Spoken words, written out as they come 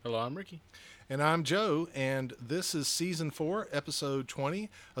Hello, I'm Ricky. And I'm Joe, and this is Season 4, Episode 20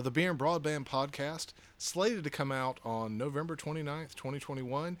 of the Beer and Broadband Podcast, slated to come out on November 29th,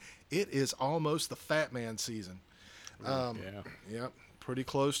 2021. It is almost the Fat Man season. Yeah. Yep, pretty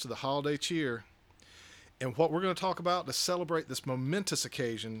close to the holiday cheer. And what we're going to talk about to celebrate this momentous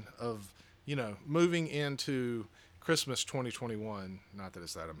occasion of, moving into Christmas 2021. Not that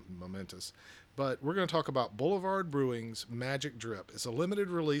it's that momentous, but we're going to talk about Boulevard Brewing's Magic Drip. It's a limited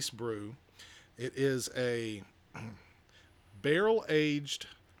release brew. It is a barrel aged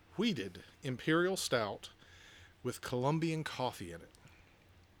wheated imperial stout with Colombian coffee in it.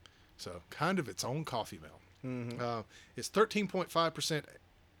 So, kind of its own coffee mill. It's 13.5%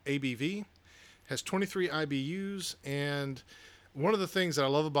 ABV, has 23 IBUs, and one of the things that I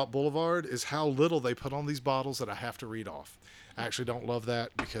love about Boulevard is how little they put on these bottles that I have to read off. I actually don't love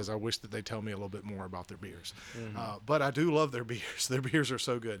that because I wish that they tell me a little bit more about their beers. But I do love their beers. Their beers are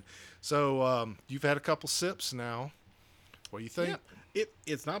so good. So you've had a couple sips now. What do you think? Yeah,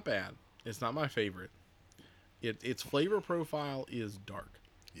 it's not bad. It's not my favorite. Its flavor profile is dark.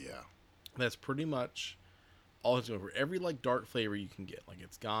 Yeah. That's pretty much all it's over. Every dark flavor you can get.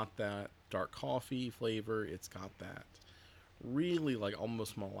 It's got that dark coffee flavor. It's got that really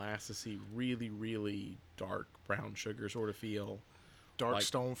almost molassesy, really, really dark brown sugar sort of feel. Dark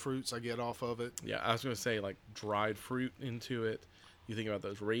stone fruits I get off of it. Yeah, I was going to say dried fruit into it. You think about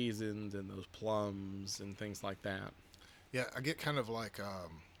those raisins and those plums and things like that. Yeah, I get kind of like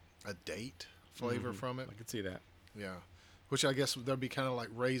a date flavor from it. I can see that. Yeah, which I guess there'd be kind of like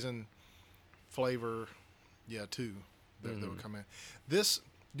raisin flavor, too, that would come in. This,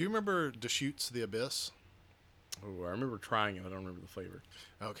 do you remember Deschutes The Abyss? Oh, I remember trying it. I don't remember the flavor.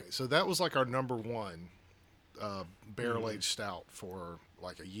 Okay, so that was our number one barrel-aged stout for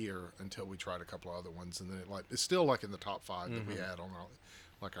a year until we tried a couple of other ones, and then it's still in the top 5 that we had on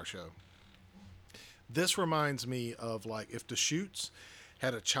our show. This reminds me of if Deschutes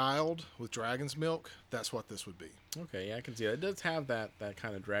had a child with dragon's milk, that's what this would be. Okay, yeah, I can see that. It does have that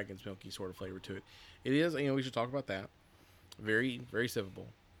kind of dragon's milky sort of flavor to it. It is, we should talk about that. Very, very sippable.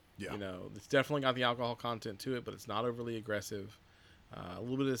 Yeah. It's definitely got the alcohol content to it, but it's not overly aggressive. A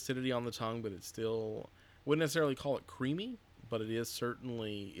little bit of acidity on the tongue, but it's still, wouldn't necessarily call it creamy, but it is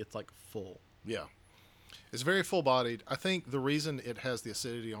certainly, it's full. Yeah. It's very full-bodied. I think the reason it has the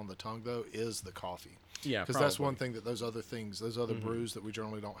acidity on the tongue, though, is the coffee. Yeah, because that's one thing that those other brews that we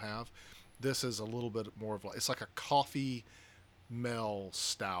generally don't have. This is a little bit more of it's like a coffee mel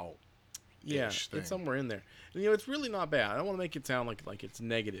stout. Yeah, thing. It's somewhere in there. And, it's really not bad. I don't want to make it sound like it's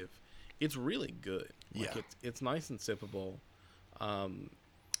negative. It's really good. It's nice and sippable.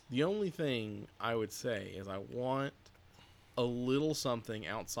 The only thing I would say is I want a little something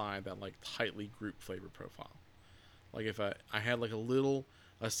outside that tightly grouped flavor profile. If I had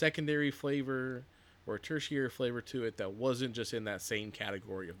a secondary flavor or a tertiary flavor to it that wasn't just in that same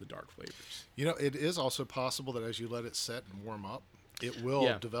category of the dark flavors. It is also possible that as you let it set and warm up, it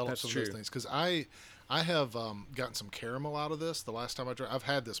will develop some of those things. Because I have gotten some caramel out of this the last time I drank. I've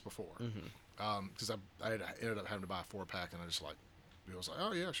had this before. Because I ended up having to buy a 4-pack, and I just I was like,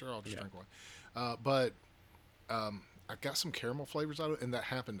 oh yeah, sure, I'll just drink one. But I got some caramel flavors out of it, and that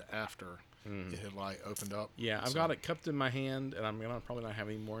happened after it had opened up. Yeah, I've got it cupped in my hand, and I'm gonna probably not have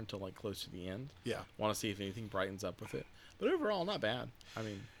any more until close to the end. Yeah, want to see if anything brightens up with it. But overall, not bad.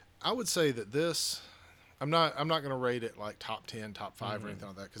 I would say that this. I'm not going to rate it top 10, top 5 or anything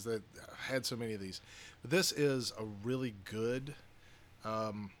like that because they had so many of these. But this is a really good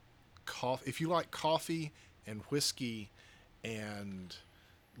coffee. If you like coffee and whiskey and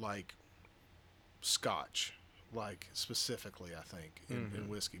scotch, specifically, I think in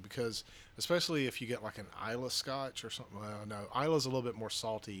whiskey, because especially if you get an Islay scotch or something. Well, no, Islay's a little bit more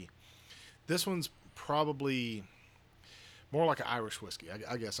salty. This one's probably more like an Irish whiskey.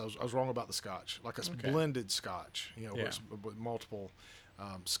 I guess I was wrong about the scotch. A blended scotch, where it's with multiple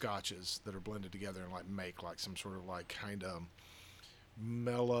scotches that are blended together and make some sort of kind of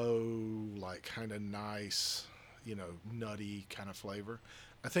mellow, kind of nice, nutty kind of flavor.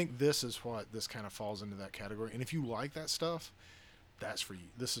 I think this is what this kind of falls into that category. And if you like that stuff, that's for you.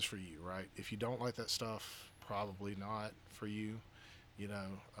 This is for you, right? If you don't like that stuff, probably not for you.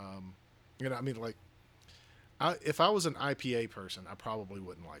 If I was an IPA person, I probably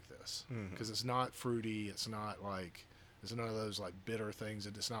wouldn't like this because it's not fruity. It's not it's none of those bitter things.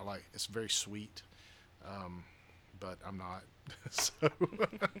 It's not it's very sweet. But I'm not. So,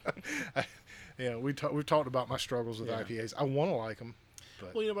 we've talked about my struggles with IPAs. I want to like them.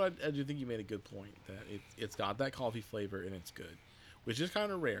 But. Well, but I do think you made a good point that it's got that coffee flavor and it's good, which is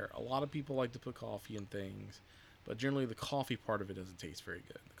kind of rare. A lot of people like to put coffee in things. But generally, the coffee part of it doesn't taste very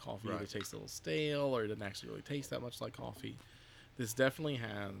good. The coffee either tastes a little stale or it doesn't actually really taste that much like coffee. This definitely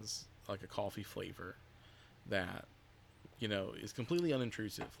has like a coffee flavor that, is completely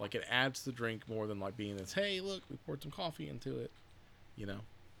unintrusive. Like it adds to the drink more than like being this, hey, look, we poured some coffee into it, you know?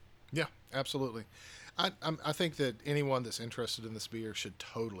 Yeah, absolutely. I think that anyone that's interested in this beer should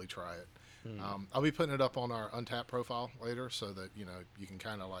totally try it. I'll be putting it up on our Untapped profile later so that, you can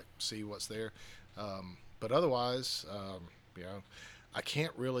kind of like see what's there. But otherwise, I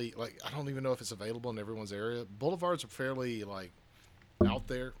can't really, like, I don't even know if it's available in everyone's area. Boulevards are fairly like out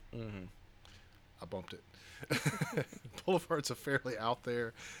there. I bumped it. Boulevards are fairly out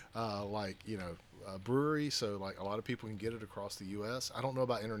there, brewery. So like a lot of people can get it across the U.S. I don't know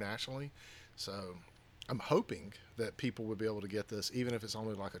about internationally. So I'm hoping that people would be able to get this, even if it's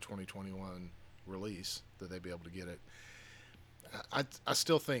only like a 2021 release, that they'd be able to get it. I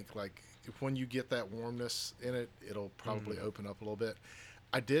still think like when you get that warmness in it, it'll probably open up a little bit.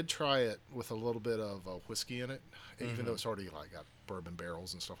 I did try it with a little bit of whiskey in it, even though it's already like got bourbon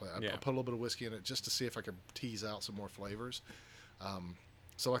barrels and stuff like that. I put a little bit of whiskey in it just to see if I could tease out some more flavors.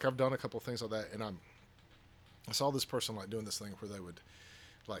 So like I've done a couple of things like that, and I saw this person like doing this thing where they would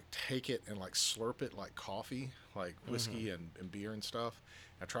like take it and like slurp it like coffee, like whiskey and beer and stuff.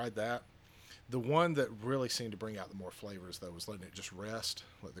 I tried that. The one that really seemed to bring out the more flavors though was letting it just rest,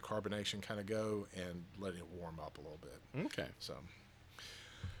 let the carbonation kind of go, and letting it warm up a little bit. Okay. So.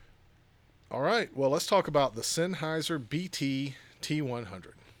 All right, well, let's talk about the Sennheiser BT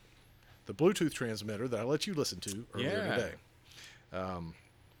T100, the Bluetooth transmitter that I let you listen to earlier today.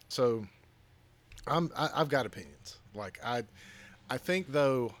 So I've got opinions. Like I think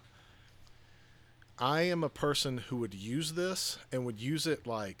though, I am a person who would use this and would use it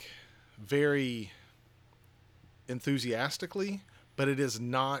like very enthusiastically, but it is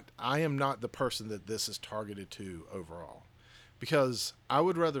not. I am not the person that this is targeted to overall, because I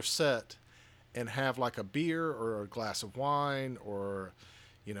would rather sit and have like a beer or a glass of wine or,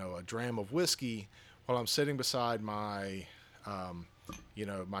 a dram of whiskey while I'm sitting beside my,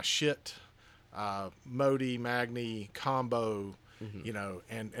 my shit, Modi Magni combo,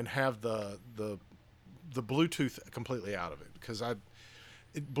 and have the Bluetooth completely out of it, because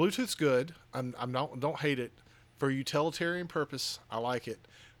Bluetooth's good. Don't hate it for utilitarian purpose. I like it,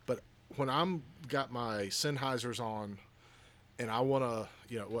 but when I'm got my Sennheisers on, and I want to,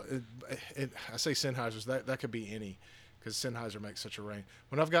 I say Sennheisers, that could be any, because Sennheiser makes such a range.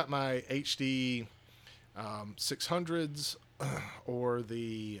 When I've got my HD 600s or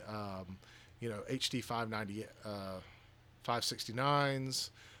the, HD 590, 569s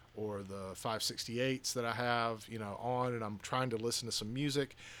or the 568s that I have, on, and I'm trying to listen to some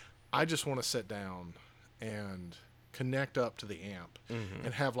music, I just want to sit down and connect up to the amp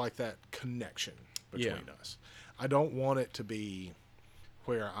and have like that connection between us. I don't want it to be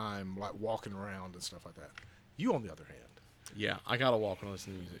where I'm like walking around and stuff like that. You, on the other hand, I gotta walk and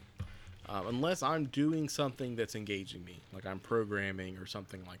listen to music, unless I'm doing something that's engaging me, like I'm programming or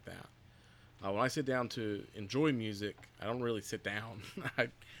something like that. When I sit down to enjoy music, I don't really sit down. I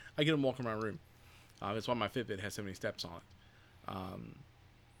get them walking around my room. That's why my Fitbit has so many steps on it.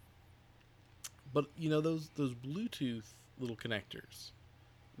 But those Bluetooth little connectors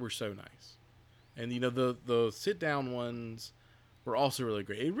were so nice. And the sit down ones were also really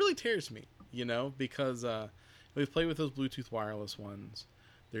great. It really tears me, because we've played with those Bluetooth wireless ones.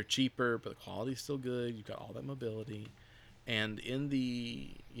 They're cheaper, but the quality's still good. You've got all that mobility. And in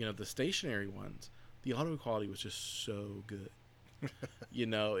the the stationary ones, the audio quality was just so good.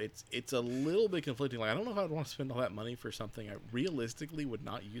 It's a little bit conflicting. Like, I don't know if I'd want to spend all that money for something I realistically would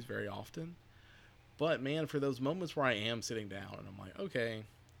not use very often. But man, for those moments where I am sitting down and I'm like, okay,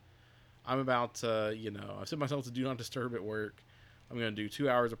 I'm about to, I've set myself to do not disturb at work. I'm going to do 2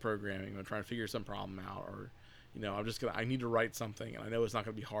 hours of programming. I'm going to try and figure some problem out. Or, I need to write something. And I know it's not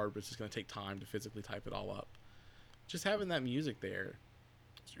going to be hard, but it's just going to take time to physically type it all up. Just having that music there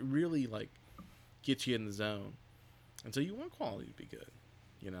really, like, gets you in the zone. And so you want quality to be good,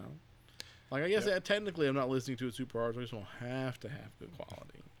 Like, I guess technically I'm not listening to it super hard, so I just don't have to have good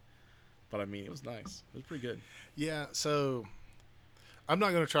quality. But, I mean, it was nice. It was pretty good. Yeah, so I'm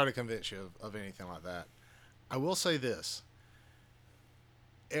not going to try to convince you of anything like that. I will say this.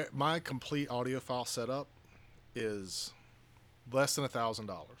 My complete audiophile setup is less than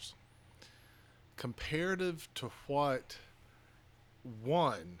 $1,000. Comparative to what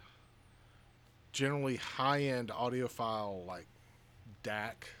one generally high-end audiophile like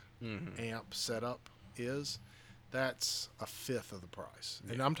DAC amp setup is, that's a fifth of the price.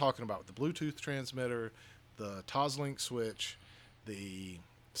 Yeah. And I'm talking about the Bluetooth transmitter, the Toslink switch, the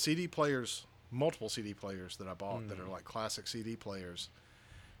CD player's multiple CD players that I bought that are like classic CD players,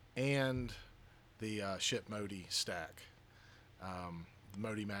 and the Ship Modi stack, the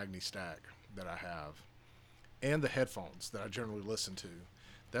Modi Magni stack that I have, and the headphones that I generally listen to.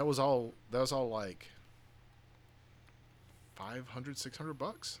 That was all like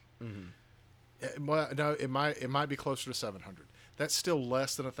 $500-$600. Well, no, it might be closer to $700. That's still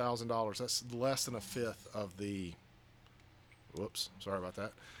less than $1,000. That's less than a fifth of the. Whoops, sorry about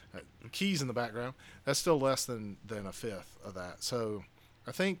that. Keys in the background. That's still less than a fifth of that. So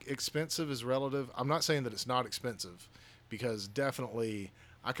I think expensive is relative. I'm not saying that it's not expensive, because definitely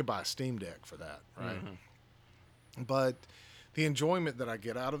I could buy a Steam Deck for that, right? But the enjoyment that I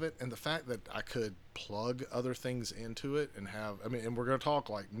get out of it, and the fact that I could plug other things into it and have, I mean, and we're going to talk,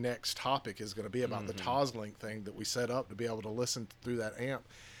 like, next topic is going to be about the Toslink thing that we set up to be able to listen through that amp.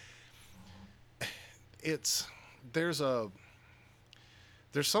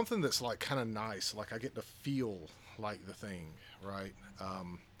 There's something that's like kind of nice. Like, I get to feel like the thing, right?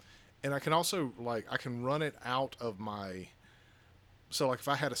 And I can also, like, I can run it out of my, so like if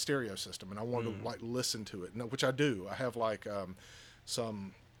I had a stereo system and I wanted to like listen to it, which I do. I have like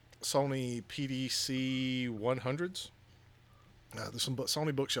some Sony PDC 100s. There's some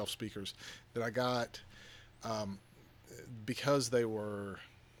Sony bookshelf speakers that I got because they were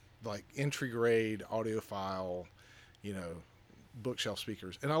like entry grade audiophile, bookshelf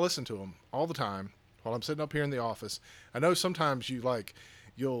speakers, and I listen to them all the time while I'm sitting up here in the office. I know sometimes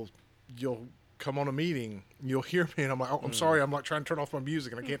you'll come on a meeting, you'll hear me, and I'm like, oh, I'm sorry, I'm like trying to turn off my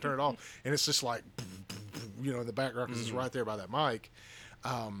music and I can't turn it off, and it's just like, in the background because it's right there by that mic.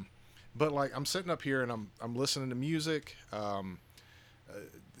 But like I'm sitting up here and I'm listening to music,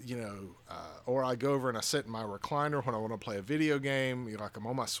 or I go over and I sit in my recliner when I want to play a video game. Like I'm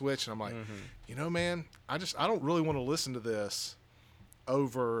on my Switch and I'm like, man, I don't really want to listen to this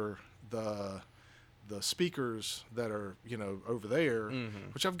over the speakers that are over there,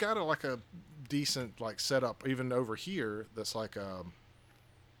 which I've got like a decent like setup even over here that's like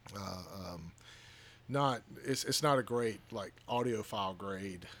not it's not a great like audiophile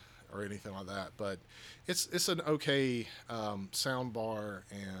grade or anything like that, but it's an okay sound bar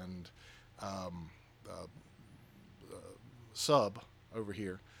and sub over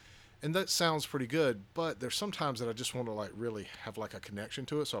here, and that sounds pretty good. But there's sometimes that I just want to like really have like a connection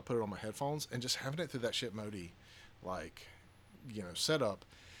to it, so I put it on my headphones, and just having it through that Ship Modi like setup,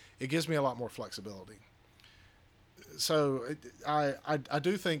 it gives me a lot more flexibility. So I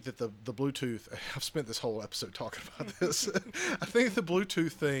do think that the Bluetooth, I've spent this whole episode talking about this. I think the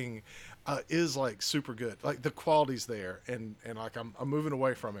Bluetooth thing is like super good. Like the quality's there, and like I'm moving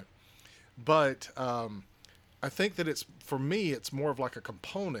away from it. But I think that for me, it's more of like a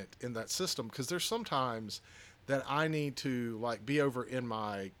component in that system, because there's sometimes that I need to like be over in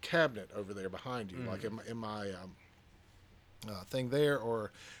my cabinet over there behind you, like in my thing there,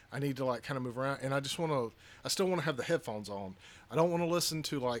 or I need to like kind of move around, and I still want to have the headphones on. I don't want to listen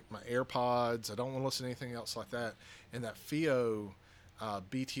to like my AirPods. I don't want to listen to anything else like that. And that FIO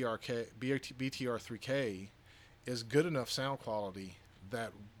BTR3K is good enough sound quality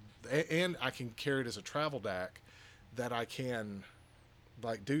that, and I can carry it as a travel DAC, that I can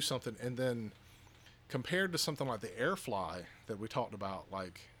like do something. And then compared to something like the AirFly that we talked about,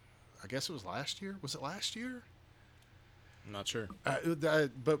 like I guess it was last year. Was it last year? I'm not sure.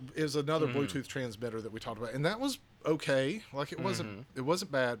 But it was another Bluetooth transmitter that we talked about, and that was okay. Like it wasn't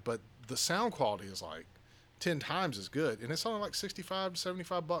bad, but the sound quality is like 10 times as good, and it's only like $65 to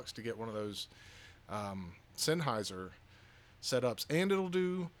 $75 to get one of those Sennheiser setups, and it'll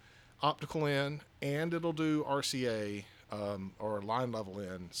do optical in, and it'll do RCA or line level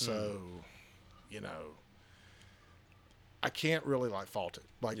in. So, I can't really like fault it.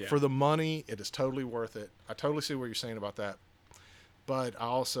 Like for the money, it is totally worth it. I totally see what you're saying about that, but I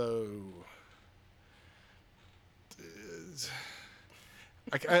also,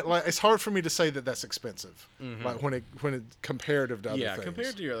 it's hard for me to say that that's expensive. Like when it comparative to other things. Yeah,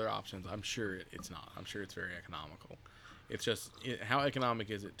 compared to your other options, I'm sure it's not. I'm sure it's very economical. It's just how economic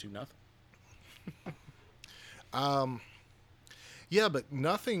is it to nothing? Yeah, but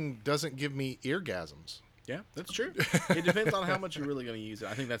nothing doesn't give me eargasms. Yeah, that's true. It depends on how much you're really going to use it.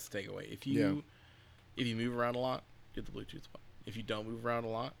 I think that's the takeaway. If you move around a lot, get the Bluetooth one. If you don't move around a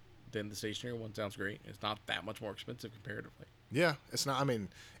lot, then the stationary one sounds great. It's not that much more expensive comparatively. Yeah, it's not. I mean,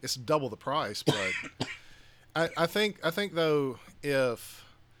 it's double the price, but I think though, if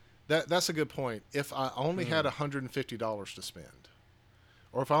that's a good point. If I only had $150 to spend,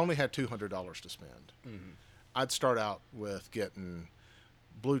 or if I only had $200 to spend, I'd start out with getting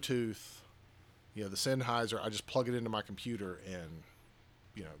Bluetooth. The Sennheiser, I just plug it into my computer and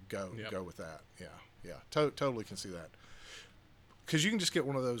go with that. Yeah. Totally can see that. Because you can just get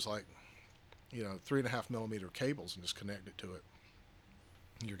one of those 3.5 millimeter cables and just connect it to it.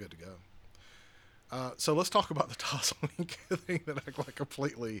 You're good to go. So let's talk about the Toslink thing that I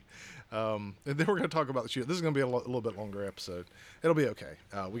completely. And then we're going to talk about the shoot. This is going to be a little bit longer episode. It'll be okay.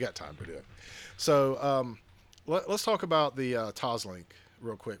 We got time to do it. So let's talk about the Toslink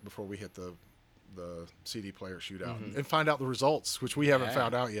real quick before we hit the CD player shootout and find out the results, which we haven't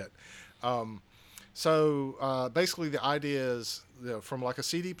found out yet. So basically the idea is, from a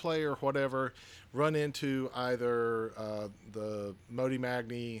CD player or whatever, run into either the Modi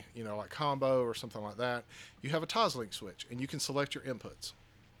Magni, combo or something like that. You have a Toslink switch, and you can select your inputs.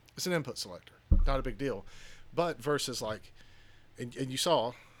 It's an input selector, not a big deal. But versus and you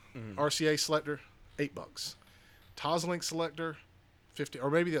saw RCA selector, $8. Toslink selector, 50,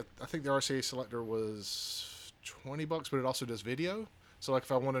 or maybe I think the RCA selector was $20, but it also does video. So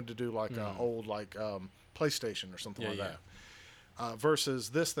if I wanted to do old PlayStation or something that, versus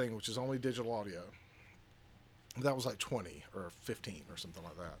this thing, which is only digital audio, that was 20 or 15 or something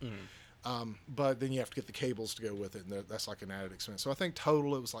like that. But then you have to get the cables to go with it, and that's an added expense. So I think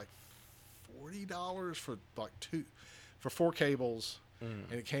total it was $40 for for 4 cables,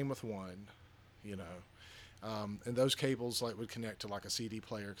 and it came with one, and those cables would connect to a CD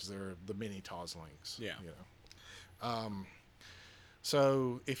player because they're the mini Toslinks. Yeah.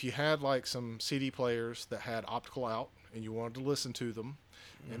 So if you had some CD players that had optical out and you wanted to listen to them,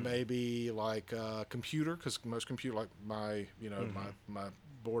 and maybe a computer, because most computer my my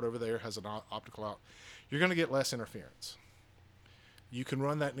board over there has an optical out, you're going to get less interference. You can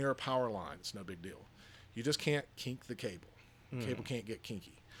run that near a power line; it's no big deal. You just can't kink the cable. Cable can't get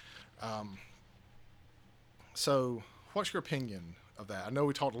kinky. So what's your opinion of that? I know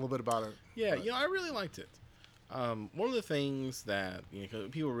we talked a little bit about it. Yeah, I really liked it. One of the things that cause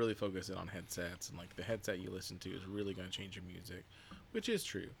people really focus it on headsets, and the headset you listen to is really going to change your music, which is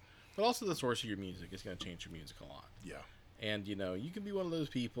true, but also the source of your music is going to change your music a lot. Yeah. And you can be one of those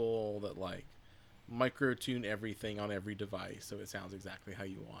people that micro tune everything on every device so it sounds exactly how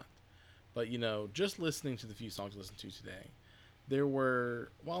you want. But just listening to the few songs I listened to today, there were,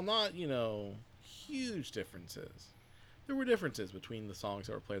 while not huge differences, there were differences between the songs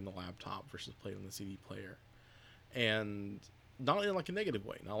that were played on the laptop versus played on the CD player. And not in a negative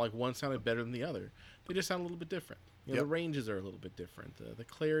way. Not one sounded better than the other. They just sound a little bit different. The ranges are a little bit different. The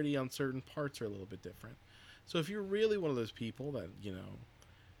clarity on certain parts are a little bit different. So if you're really one of those people that,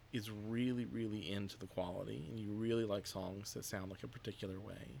 is really, really into the quality, and you really like songs that sound a particular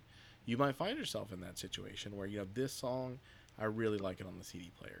way, you might find yourself in that situation where, this song, I really like it on the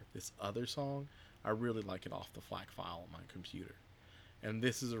CD player. This other song, I really like it off the FLAC file on my computer. And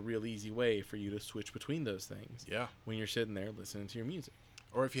this is a real easy way for you to switch between those things. Yeah. When you're sitting there listening to your music.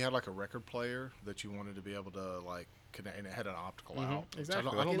 Or if you had a record player that you wanted to be able to connect, and it had an optical out.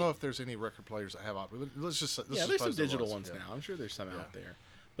 Exactly. I don't know if there's any record players that have optical. Let's just there's some digital ones now. I'm sure there's some out there.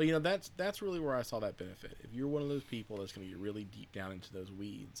 But that's really where I saw that benefit. If you're one of those people that's going to get really deep down into those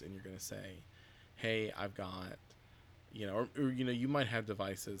weeds, and you're going to say, "Hey, I've got," or you might have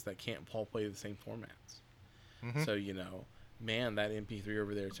devices that can't all play the same formats. So man, that MP3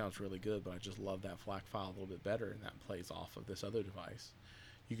 over there sounds really good, but I just love that FLAC file a little bit better, and that plays off of this other device.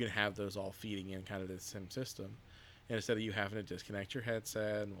 You can have those all feeding in kind of the same system, and instead of you having to disconnect your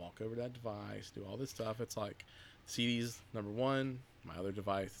headset and walk over that device, do all this stuff, it's CD's number 1, my other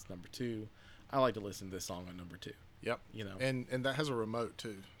device is number 2. I like to listen to this song on number 2. Yep. And that has a remote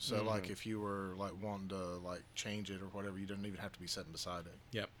too. So if you were wanting to change it or whatever, you don't even have to be sitting beside it.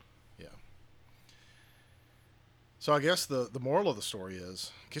 Yep. Yeah. So I guess the moral of the story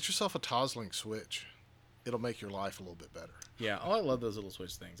is get yourself a Toslink switch. It'll make your life a little bit better. Yeah. Oh, I love those little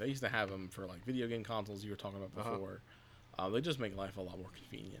switch things. I used to have them for video game consoles you were talking about before. They just make life a lot more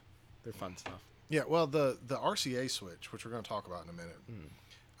convenient. They're fun stuff. Yeah. Well, the RCA switch, which we're going to talk about in a minute,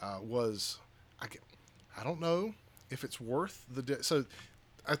 was I don't know if it's worth so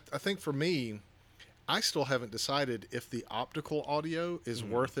I think for me, I still haven't decided if the optical audio is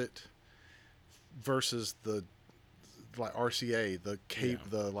worth it versus the RCA, the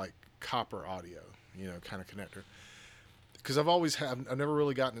copper audio, kind of connector. Because I've never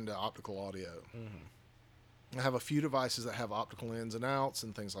really gotten into optical audio. I have a few devices that have optical ins and outs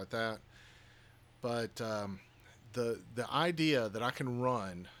and things like that. But the idea that I can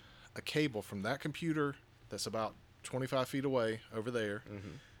run a cable from that computer that's about 25 feet away over there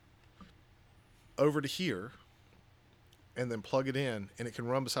over to here, and then plug it in, and it can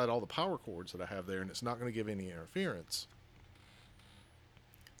run beside all the power cords that I have there, and it's not going to give any interference.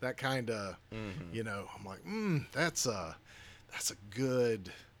 That kind of, I'm like, that's that's a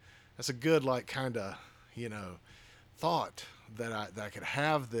good like kind of, you know, thought that I could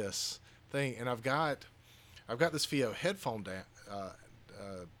have this thing, and I've got this FIO headphone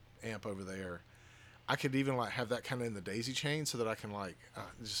amp over there. I could even like have that kind of in the daisy chain so that I can like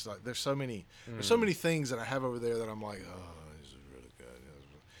just like there's so many things that I have over there that I'm like, oh, this is really good.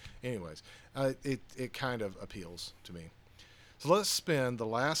 Anyways, it kind of appeals to me. So let's spend the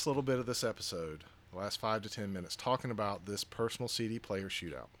last little bit of this episode, the last 5 to 10 minutes, talking about this personal CD player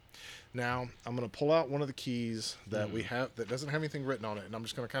shootout. Now, I'm going to pull out one of the keys that we have that doesn't have anything written on it, and I'm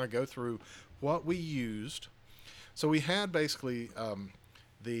just going to kind of go through what we used. So we had basically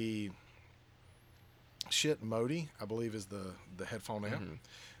the Modi, I believe, is the headphone amp,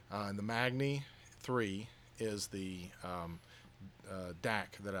 and the Magni 3 is the DAC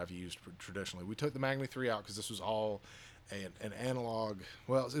that I've used traditionally. We took the Magni 3 out because this was all an analog.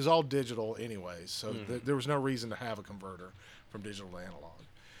 Well, it was all digital anyways, so there was no reason to have a converter from digital to analog.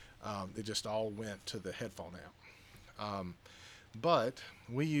 It just all went to the headphone amp. But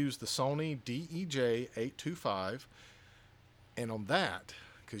we used the Sony DEJ825, and on that,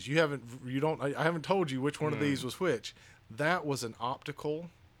 because I haven't told you which one of these was which. That was an optical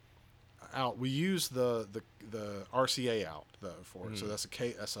out. We used the RCA out though for it, so that's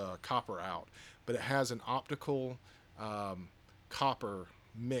a copper out, but it has an optical copper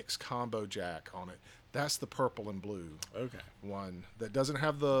mix combo jack on it. That's the purple and blue one that doesn't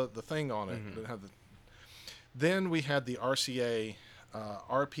have the thing on it. Doesn't have the. Then we had the RCA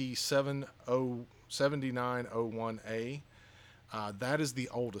RP7901A. That is the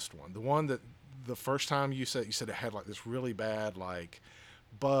oldest one. The one that the first time you said it had like this really bad like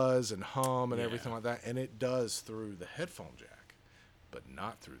buzz and hum and everything like that, and it does through the headphone jack, but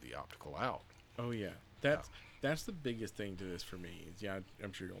not through the optical out. Oh yeah, that's the biggest thing to this for me. Is,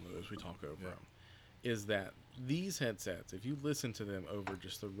 I'm sure you'll know this. We talk over them. Is that these headsets, if you listen to them over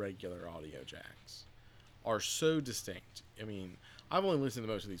just the regular audio jacks, are so distinct. I mean, I've only listened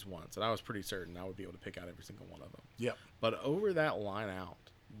to most of these once, and I was pretty certain I would be able to pick out every single one of them. Yep. But over that line out,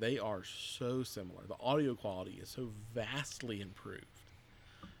 they are so similar. The audio quality is so vastly improved.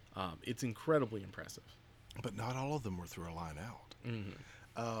 It's incredibly impressive. But not all of them were through a line out.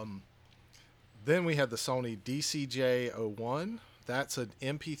 Then we had the Sony DCJ01. That's an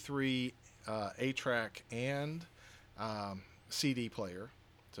MP3 A-track and CD player.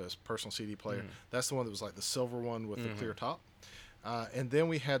 So it's a personal CD player. That's the one that was like the silver one with the clear top. And then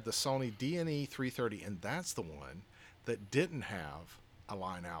we had the Sony DNE 330, and that's the one that didn't have a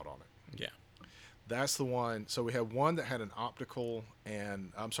line out on it. Yeah. That's the one. So we had one that had an optical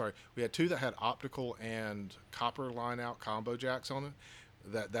and, we had two that had optical and copper line out combo jacks on it.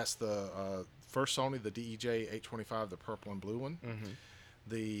 That's the first Sony, the DEJ 825, the purple and blue one.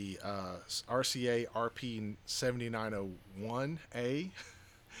 The RCA RP7901A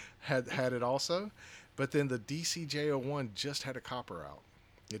had it also. But then the DCJ01 just had a copper out.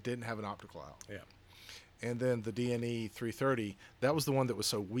 It didn't have an optical out. Yeah. And then the DNE 330, that was the one that was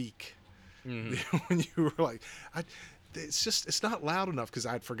so weak. When you were like, it's not loud enough because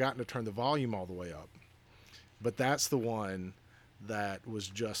I'd forgotten to turn the volume all the way up. But that's the one that was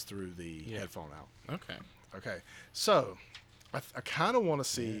just through the headphone out. Okay. So I kind of want to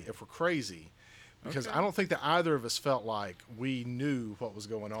see if we're crazy. Because I don't think that either of us felt like we knew what was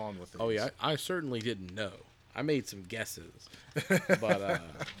going on with these. Oh, yeah. I certainly didn't know. I made some guesses. But,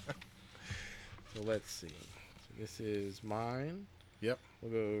 so let's see. So this is mine. Yep.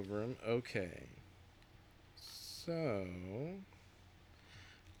 We'll go over them. Okay. So,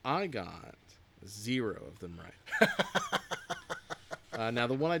 I got 0 of them right. Now,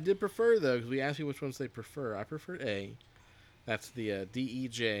 the one I did prefer, though, because we asked you which ones they prefer, I preferred A. That's the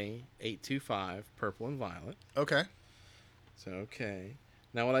DEJ 825, purple and violet. Okay. So, okay.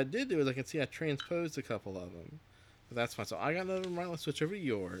 Now, what I did do is I can see I transposed a couple of them. But that's fine. So, I got none of them right. Let's switch over to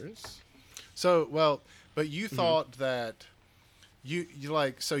yours. So, well, but you thought that you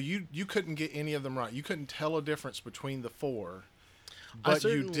couldn't get any of them right. You couldn't tell a difference between the 4. But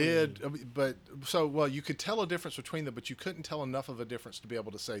you did, you could tell a difference between them, but you couldn't tell enough of a difference to be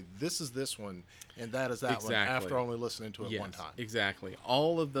able to say, this is this one, and that is that one, after only listening to it one time. Exactly.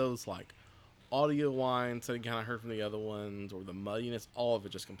 All of those, like, audio whines that you kind of heard from the other ones, or the muddiness, all of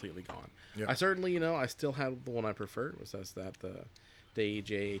it just completely gone. Yep. I certainly, I still have the one I preferred, was the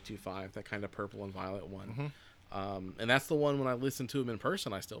DEJ825, that kind of purple and violet one. And that's the one when I listened to them in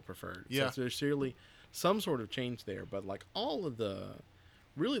person, I still preferred. Yeah. So there's surely some sort of change there, but like all of the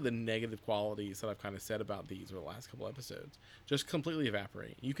negative qualities that I've kind of said about these over the last couple episodes just completely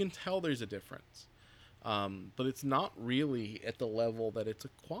evaporate. You can tell there's a difference. But it's not really at the level that it's a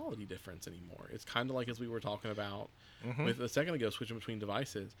quality difference anymore. It's kind of like, as we were talking about with a second ago, switching between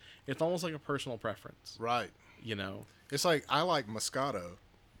devices. It's almost like a personal preference. Right. You know? It's like I like Moscato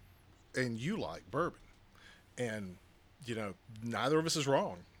and you like bourbon. And, neither of us is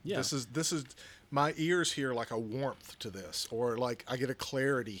wrong. Yeah. This is my ears hear like a warmth to this, or like I get a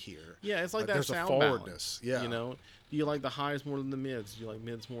clarity here. Yeah, it's like that there's sound a forwardness. balance. Yeah. Do you like the highs more than the mids? Do you like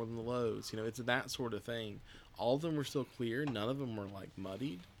mids more than the lows? It's that sort of thing. All of them were still clear. None of them were like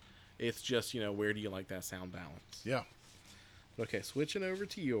muddied. It's just, where do you like that sound balance? Yeah. Okay, switching over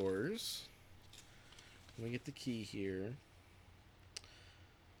to yours. Let me get the key here.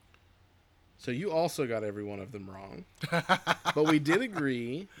 So you also got every one of them wrong. But we did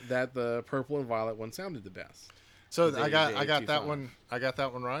agree that the purple and violet one sounded the best. So I got that one. I got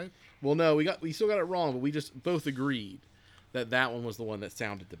that one right. Well, no, we still got it wrong, but we just both agreed that one was the one that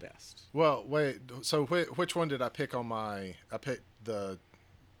sounded the best. Well, wait. So which one did I pick on my? I picked the.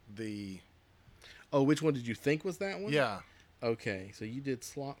 Oh, which one did you think was that one? Yeah. Okay, so you did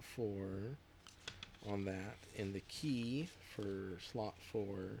slot 4 on that, and the key for slot 4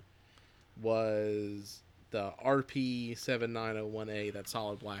 was the RP7901A, that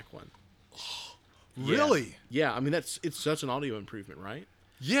solid black one. Really? Yeah, I mean it's such an audio improvement, right?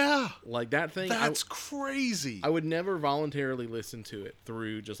 Yeah. Like that thing. That's crazy. I would never voluntarily listen to it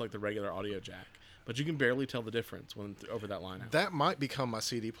through just like the regular audio jack, but you can barely tell the difference when over that line out. That might become my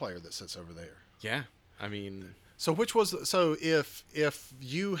CD player that sits over there. Yeah, I mean. So if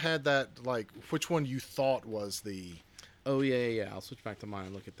you had that, like, which one you thought was the? Oh yeah. I'll switch back to mine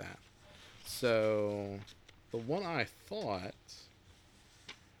and look at that. So the one I thought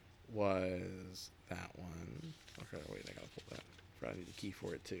was that one. Okay, wait, I gotta pull that. I need a key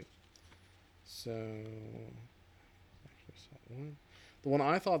for it too. So the one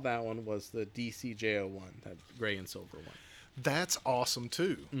I thought that one was the DCJ01, that gray and silver one. That's awesome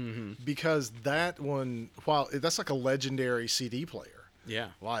too, because that one, that's like a legendary CD player. Yeah,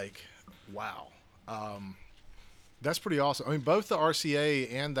 like, wow, that's pretty awesome. I mean, both the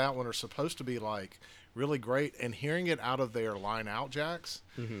RCA and that one are supposed to be like really great, and hearing it out of their line out jacks,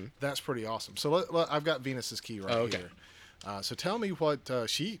 that's pretty awesome. So I've got Venus's key right here. So tell me what did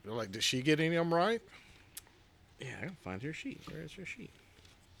she get any of them right? Yeah, I can find her sheet. Where is her sheet?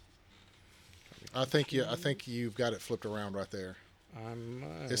 I think you've got it flipped around right there.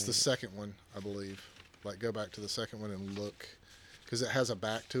 It's the second one, I believe. Like, go back to the second one and look, because it has a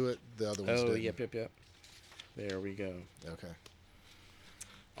back to it. The other ones didn't. Yep. There we go. Okay.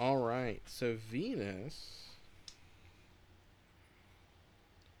 All right. So Venus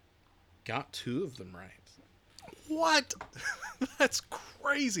got 2 of them right. What? That's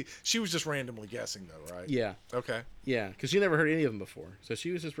crazy. She was just randomly guessing, though, right? Yeah. Okay. Yeah, because she never heard any of them before, so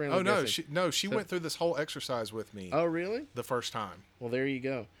she was just randomly guessing. She went through this whole exercise with me. Oh, really? The first time. Well, there you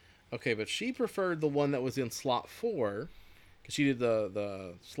go. Okay, but she preferred the one that was in slot 4, because she did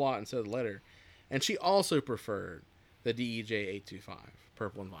the slot instead of the letter, and she also preferred the DEJ825,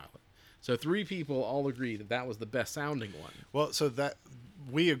 purple and violet. So 3 people all agreed that was the best sounding one. Well, so that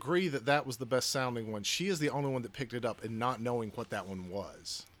we agree that was the best sounding one. She is the only one that picked it up and not knowing what that one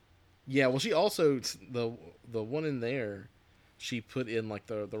was. Yeah, well, she also the one in there, she put in like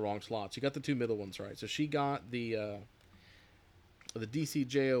the wrong slot. She got the 2 middle ones right. So she got the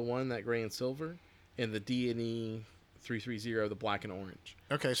DCJ01, that gray and silver, and the DNE 330, the black and orange.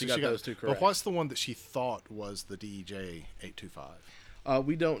 Okay, so she got those 2 correct. But what's the one that she thought was the DEJ 825?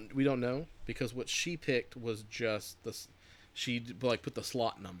 We don't know, because what she picked was just she like put the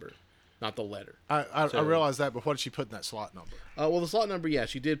slot number, not the letter. I realize that, but what did she put in that slot number? Well, the slot number, yeah,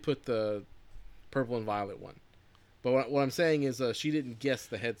 she did put the purple and violet one. But what I'm saying is, she didn't guess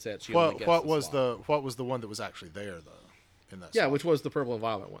the headset. She only guessed what was the one that was actually there though in that? Yeah, slot? which was the purple and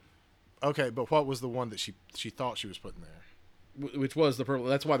violet one. Okay, but what was the one that she thought she was putting there? Which was the purple.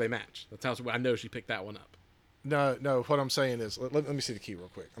 That's why they match. That's how I know she picked that one up. No. What I'm saying is, let me see the key real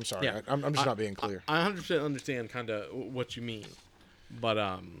quick. I'm sorry. Yeah. I'm just not being clear. I 100% understand kind of what you mean,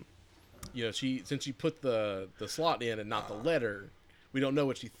 but since she put the slot in and not the letter, we don't know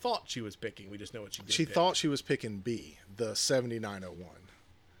what she thought she was picking. We just know what she did. She thought she was picking B, the 7901.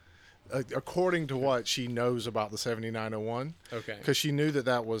 According to what she knows about the 7901. Okay. Because she knew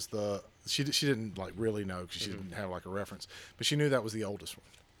that was she didn't like really know, because she didn't have like a reference, but she knew that was the oldest one.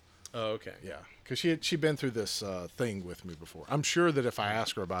 Oh, okay. Yeah, because she'd been through this thing with me before. I'm sure that if I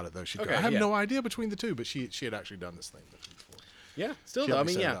ask her about it, though, she'd go, I have no idea between the 2, but she had actually done this thing with me before. Yeah, still though. I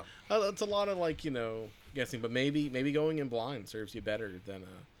mean, yeah, it's a lot of like guessing, but maybe going in blind serves you better than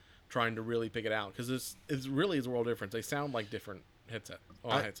trying to really pick it out, because it really is a world difference. They sound like different headset.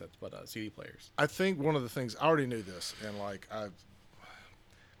 Well, not headsets, but CD players. I think one of the things, I already knew this, and like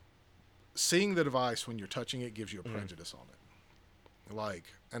seeing the device when you're touching it gives you a prejudice on it. Like,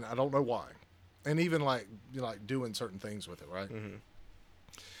 and I don't know why. And even like doing certain things with it, right? Mm-hmm.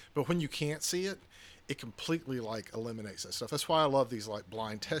 But when you can't see it, it completely like eliminates that stuff. That's why I love these like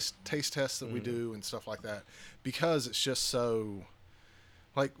blind taste tests that we do and stuff like that, because it's just so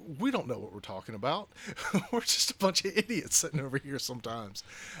like we don't know what we're talking about. We're just a bunch of idiots sitting over here sometimes.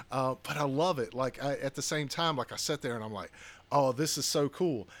 But I love it. Like at the same time, like I sat there and I'm like, oh, this is so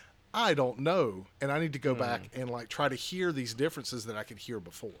cool. I don't know, and I need to go back and like try to hear these differences that I could hear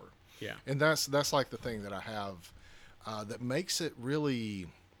before. Yeah, and that's like the thing that I have that makes it really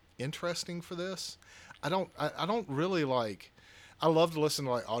interesting for this. I don't really like. I love to listen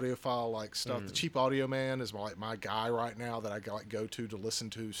to like audiophile like stuff. The Cheap Audio Man is my guy right now that I like go to listen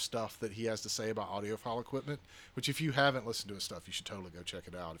to stuff that he has to say about audiophile equipment. Which if you haven't listened to his stuff, you should totally go check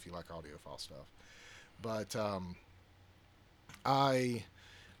it out if you like audiophile stuff. But I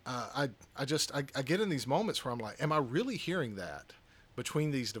get in these moments where I'm like, am I really hearing that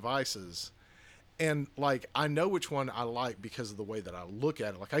between these devices? And like, I know which one I like because of the way that I look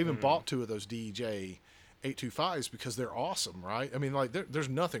at it. Like I even bought 2 of those DEJ 825s because they're awesome, right? I mean, like there's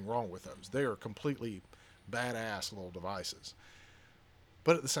nothing wrong with those. They are completely badass little devices.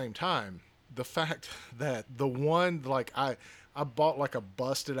 But at the same time, the fact that the one, like I bought like a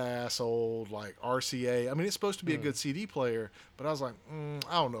busted ass old like RCA. I mean, it's supposed to be a good CD player, but I was like,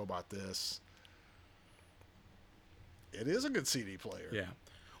 I don't know about this. It is a good CD player. Yeah.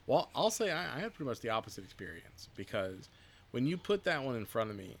 Well, I'll say I had pretty much the opposite experience, because when you put that one in front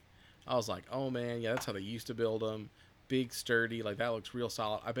of me, I was like, oh man, yeah, that's how they used to build them. Big, sturdy, like that looks real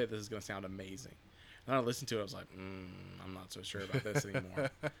solid. I bet this is going to sound amazing. And I listened to it, I was like, I'm not so sure about this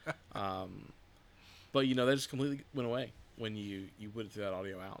anymore. But, you know, that just completely went away when you put it through that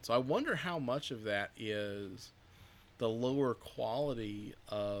audio out. So I wonder how much of that is the lower quality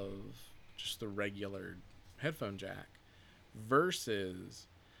of just the regular headphone jack versus,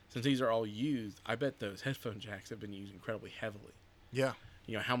 since these are all used, I bet those headphone jacks have been used incredibly heavily. Yeah.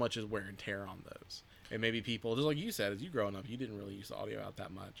 You know, how much is wear and tear on those? And maybe people, just like you said, as you growing up, you didn't really use the audio out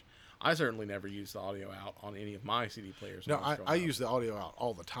that much. I certainly never used the audio out on any of my CD players. No, I use the audio out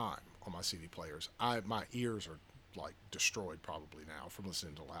all the time on my CD players. My ears are like destroyed probably now from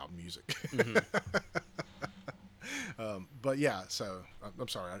listening to loud music. But yeah, so I'm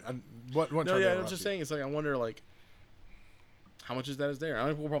sorry. No, yeah, I'm just saying, it's like I wonder like how much is there. I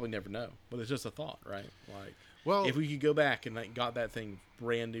mean, we'll probably never know, but it's just a thought, right? Like, well, if we could go back and like got that thing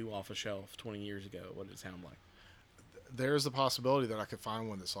brand new off a shelf 20 years ago, what did it sound like? There's the possibility that I could find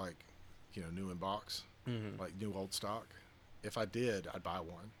one that's like, you know, new in box, like new old stock. If I did, I'd buy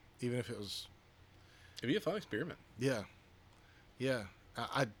one, even if it was. It'd be a fun experiment. Yeah, yeah.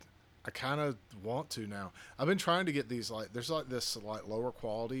 I kind of want to now. I've been trying to get these like there's like this like lower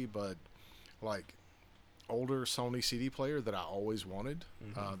quality but like older Sony CD player that I always wanted.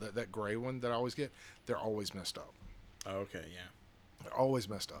 That gray one that I always get. They're always messed up. Okay, yeah. They're always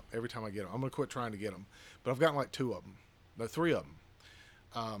messed up every time I get them. I'm gonna quit trying to get them. But I've gotten like 2 of them. No, 3 of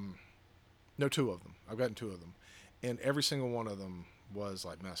them. No, 2 of them. I've gotten 2 of them, and every single one of them was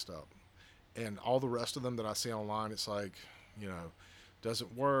like messed up. And all the rest of them that I see online, it's like, you know,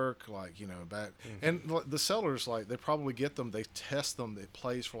 doesn't work, like, you know, bad. And the sellers, like, they probably get them, they test them, it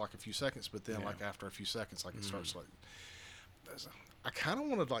plays for like a few seconds, but then like after a few seconds, like it starts like. I kind of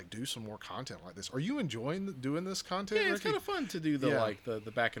want to like do some more content like this. Are you enjoying doing this content? Yeah, it's kind of fun to do the like the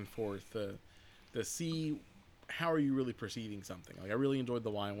back and forth, the see how are you really perceiving something. Like I really enjoyed the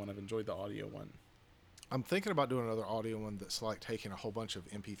wine one. I've enjoyed the audio one. I'm thinking about doing another audio one that's like taking a whole bunch of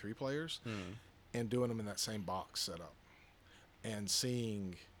MP3 players and doing them in that same box setup and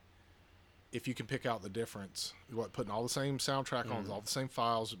seeing if you can pick out the difference. Putting all the same soundtrack on, all the same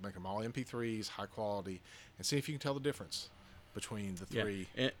files, make them all MP3s, high quality, and see if you can tell the difference between the 3.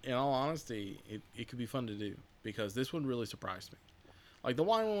 Yeah. In all honesty, it could be fun to do, because this one really surprised me. Like the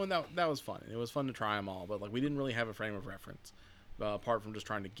wine one, that was fun. It was fun to try them all, but like we didn't really have a frame of reference apart from just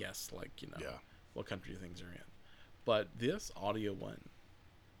trying to guess, like, you know, what country things are in. But this audio one,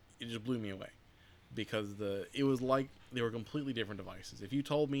 it just blew me away, because it was like they were completely different devices. If you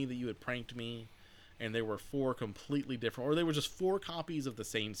told me that you had pranked me and there were 4 completely different, or they were just 4 copies of the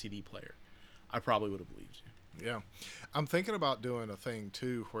same CD player, I probably would have believed you. Yeah. I'm thinking about doing a thing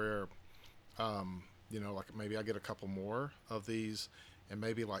too where, you know, like maybe I get a couple more of these and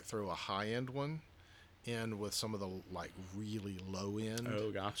maybe like throw a high-end one in with some of the like really low end.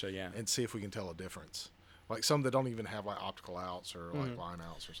 Oh, gotcha, yeah. And see if we can tell a difference. Like some that don't even have like optical outs or like line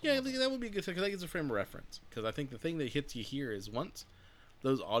outs or something. Yeah, I like think that would be good because I think it's a frame of reference. Because I think the thing that hits you here is once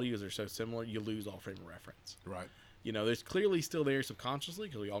those audios are so similar, you lose all frame of reference. Right. You know, there's clearly still there subconsciously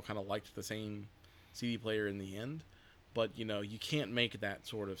because we all kind of liked the same CD player in the end. But, you know, you can't make that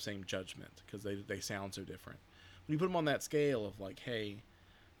sort of same judgment because they sound so different. When you put them on that scale of like, hey,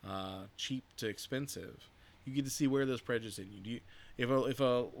 cheap to expensive, you get to see where those prejudices in you. If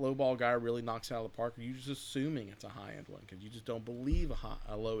a lowball guy really knocks it out of the park, are you just assuming it's a high-end one because you just don't believe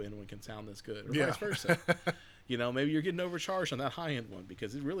a low-end one can sound this good, or vice versa? You know, maybe you're getting overcharged on that high-end one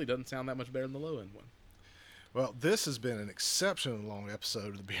because it really doesn't sound that much better than the low-end one. Well, this has been an exceptionally long episode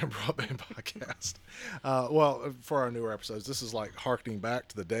of the Beer and Broadband podcast. Well, for our newer episodes, this is like harkening back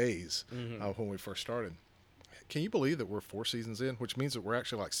to the days when we first started. Can you believe that we're 4 seasons in, which means that we're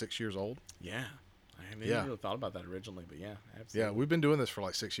actually like 6 years old? Yeah. I haven't even really thought about that originally, but yeah, absolutely. Yeah, we've been doing this for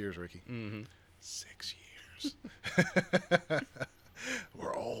like 6 years, Ricky. 6 years.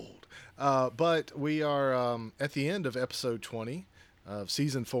 We're old. But we are at the end of episode 20 of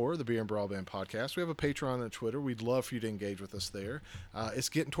season 4 of the Beer and Broadband podcast. We have a Patreon and Twitter. We'd love for you to engage with us there. It's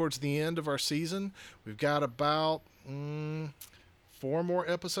getting towards the end of our season. We've got about 4 more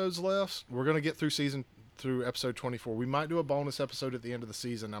episodes left. We're going to get through episode 24. We might do a bonus episode at the end of the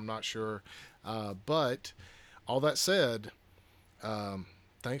season. I'm not sure. But all that said,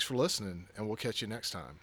 thanks for listening, and we'll catch you next time.